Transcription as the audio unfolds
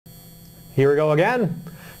here we go again.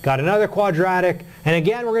 Got another quadratic, and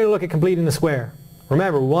again we're going to look at completing the square.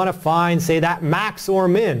 Remember, we want to find, say, that max or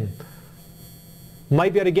min.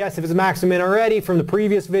 Might be able to guess if it's a max or min already from the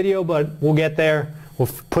previous video, but we'll get there. We'll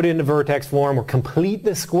put it into vertex form. We'll complete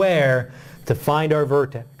the square to find our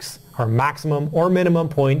vertex, our maximum or minimum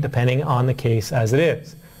point, depending on the case as it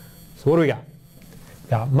is. So what do we got? We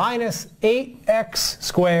got minus 8x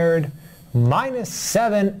squared minus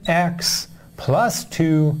 7x plus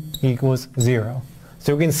 2 equals 0.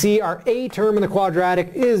 So we can see our a term in the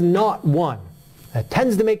quadratic is not 1. That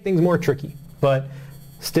tends to make things more tricky, but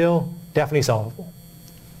still definitely solvable.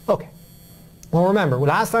 Okay. Well, remember,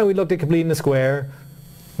 last time we looked at completing the square,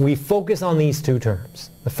 we focused on these two terms,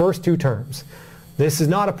 the first two terms. This is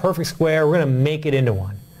not a perfect square. We're going to make it into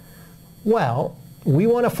one. Well, we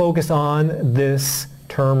want to focus on this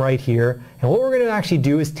term right here, and what we're going to actually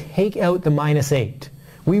do is take out the minus 8.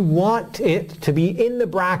 We want it to be in the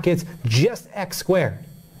brackets just x squared.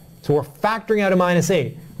 So we're factoring out a minus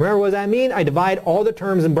 8. Remember, what does that mean? I divide all the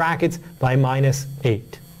terms in brackets by minus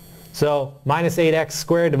 8. So minus 8x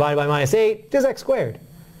squared divided by minus 8 is x squared.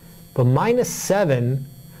 But minus 7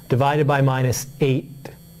 divided by minus 8,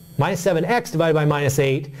 minus 7x divided by minus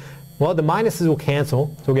 8, well, the minuses will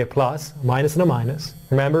cancel, so we'll get plus, a minus and a minus.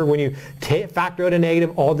 Remember, when you factor out a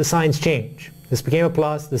negative, all the signs change. This became a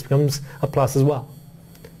plus, this becomes a plus as well.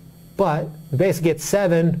 But we basically get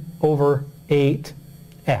 7 over 8x.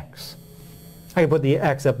 I can put the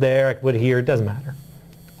x up there, I can put it here, it doesn't matter.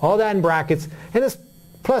 All that in brackets, and this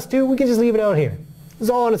plus 2, we can just leave it out here. It's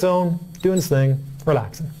all on its own, doing its thing,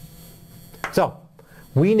 relaxing. So,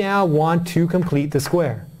 we now want to complete the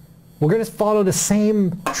square. We're going to follow the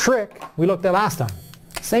same trick we looked at last time.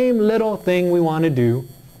 Same little thing we want to do.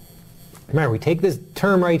 Remember, we take this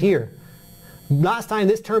term right here. Last time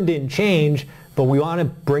this term didn't change, but we want to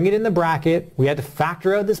bring it in the bracket. We had to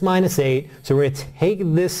factor out this minus 8, so we're going to take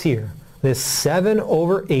this here, this 7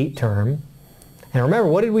 over 8 term. And remember,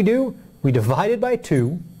 what did we do? We divided by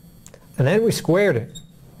 2, and then we squared it.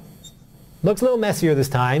 Looks a little messier this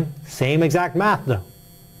time. Same exact math though.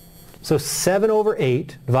 So 7 over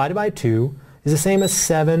 8 divided by 2 is the same as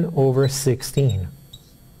 7 over 16. And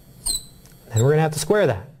we're going to have to square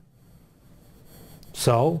that.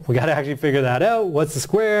 So we got to actually figure that out. What's the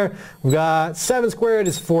square? We've got 7 squared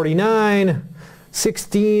is 49.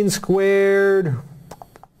 16 squared,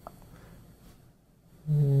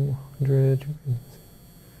 100,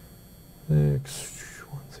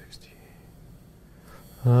 160.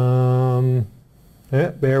 Yeah,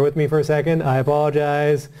 bear with me for a second. I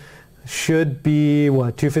apologize. Should be,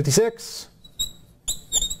 what, 256?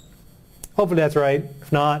 Hopefully that's right.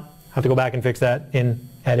 If not, I have to go back and fix that in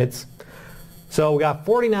edits. So we got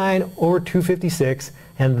 49 over 256,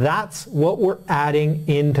 and that's what we're adding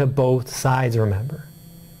into both sides, remember.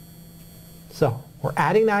 So we're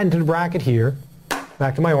adding that into the bracket here.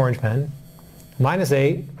 Back to my orange pen. Minus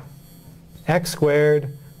 8, x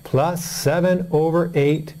squared, plus 7 over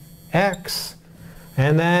 8, x,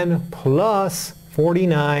 and then plus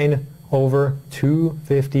 49 over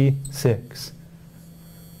 256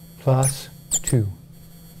 plus 2.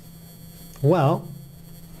 Well,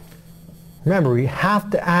 remember, we have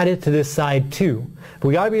to add it to this side too. But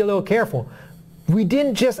we got to be a little careful. We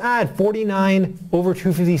didn't just add 49 over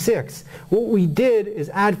 256. What we did is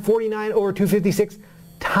add 49 over 256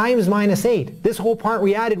 times minus 8. This whole part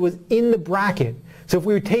we added was in the bracket. So if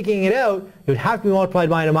we were taking it out, it would have to be multiplied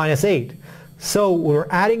by a minus 8. So when we're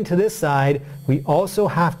adding to this side, we also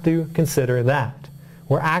have to consider that.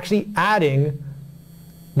 We're actually adding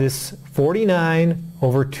this 49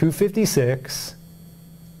 over 256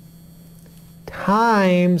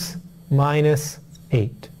 times minus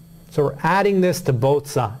 8. So we're adding this to both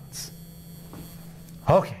sides.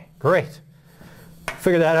 Okay, great.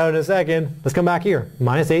 Figure that out in a second. Let's come back here.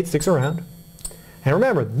 Minus 8 sticks around. And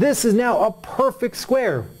remember, this is now a perfect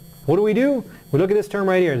square. What do? We look at this term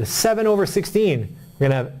right here, the 7 over 16. We're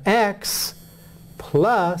going to have x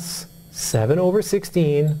plus 7 over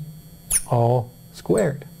 16 all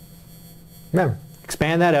squared. Remember,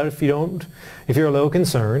 expand that out if you're a little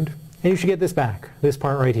concerned. And you should get this back, this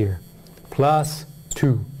part right here. Plus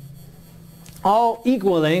 2. All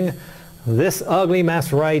equaling this ugly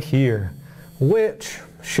mess right here, which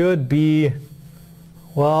should be,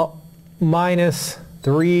 well, minus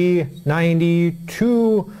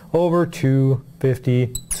 392 over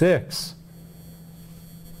 256,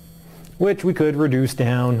 which we could reduce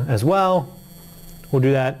down as well. We'll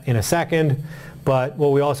do that in a second, but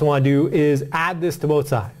what we also want to do is add this to both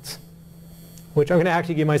sides, which I'm going to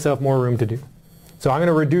actually give myself more room to do. So I'm going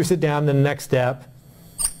to reduce it down to the next step,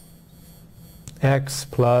 x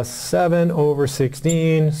plus 7 over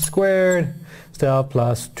 16 squared, still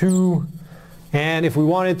plus 2. And if we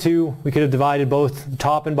wanted to, we could have divided both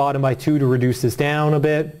top and bottom by 2 to reduce this down a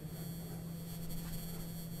bit.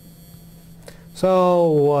 So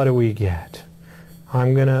what do we get?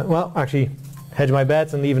 I'm going to, well, actually hedge my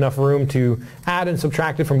bets and leave enough room to add and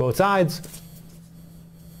subtract it from both sides.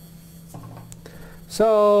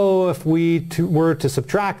 So if we were to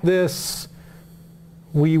subtract this,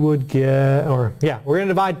 we would get, or yeah, we're going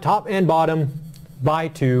to divide top and bottom by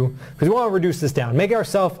 2 because we want to reduce this down. Make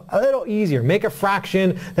ourselves a little easier. Make a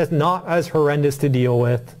fraction that's not as horrendous to deal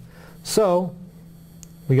with. So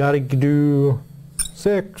we got to do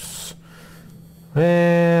 6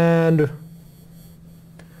 and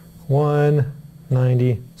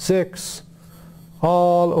 196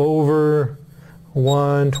 all over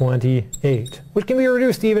 128, which can be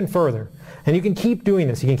reduced even further. And you can keep doing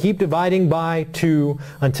this. You can keep dividing by 2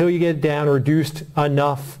 until you get it down reduced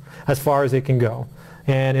enough as far as it can go.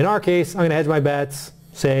 And in our case, I'm going to hedge my bets,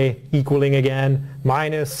 say equaling again,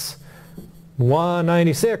 minus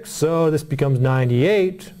 196. So this becomes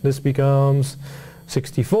 98. This becomes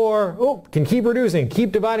 64. Oh, can keep reducing.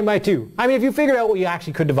 Keep dividing by 2. I mean, if you figured out what you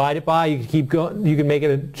actually could divide it by, you could keep going. You can make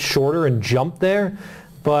it shorter and jump there.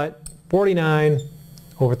 But 49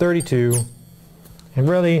 over 32. And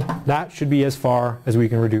really, that should be as far as we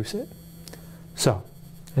can reduce it. So,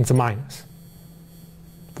 it's a minus.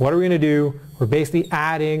 What are we going to do? We're basically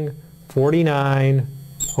adding 49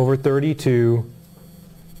 over 32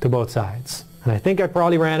 to both sides. And I think I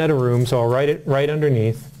probably ran out of room, so I'll write it right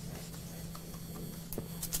underneath.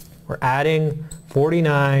 We're adding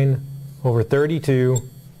 49 over 32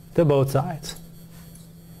 to both sides.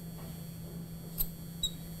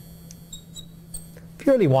 If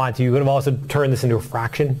you really want to, you could have also turned this into a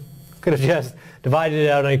fraction. Could have just divided it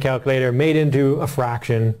out on your calculator, made it into a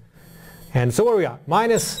fraction. And so what do we got?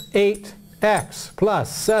 Minus 8x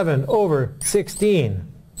plus 7 over 16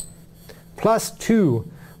 plus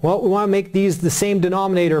 2. Well, we want to make these the same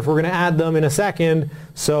denominator if we're going to add them in a second.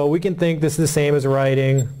 So we can think this is the same as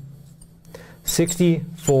writing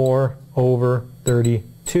 64 over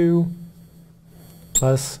 32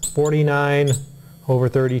 plus 49 over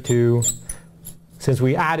 32. Since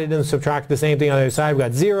we added and subtracted the same thing on the other side, we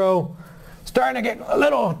got 0. Starting to get a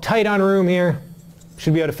little tight on room here.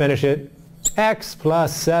 Should be able to finish it. X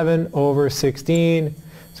plus 7 over 16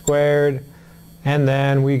 squared. And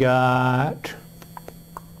then we got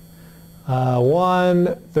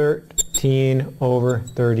 113 over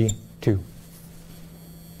 32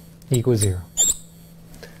 equals 0.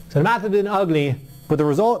 So the math has been ugly, but the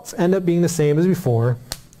results end up being the same as before. I'm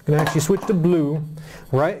going to actually switch to blue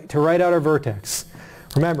to write out our vertex.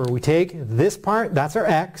 Remember, we take this part, that's our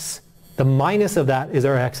x. The minus of that is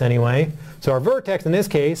our x anyway. So our vertex in this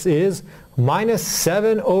case is minus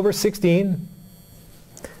 7 over 16.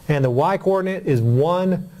 And the y-coordinate is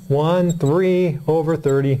 113 over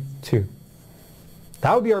 32.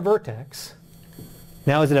 That would be our vertex.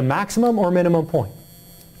 Now, is it a maximum or minimum point?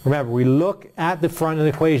 Remember, we look at the front of the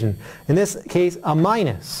equation. In this case, a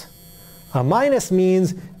minus. A minus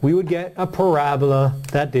means we would get a parabola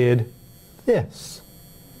that did this.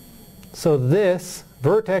 So this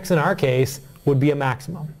vertex in our case would be a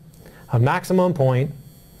maximum. A maximum point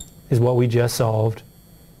is what we just solved.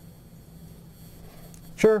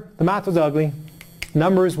 Sure, the math was ugly.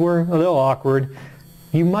 Numbers were a little awkward.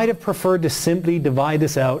 You might have preferred to simply divide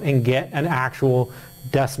this out and get an actual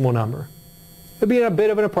decimal number. It would be a bit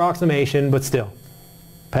of an approximation, but still.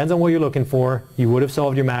 Depends on what you're looking for. You would have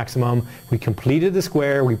solved your maximum. We completed the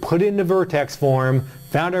square. We put it into vertex form,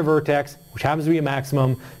 found our vertex, which happens to be a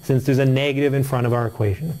maximum since there's a negative in front of our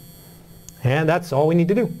equation. And that's all we need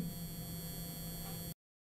to do.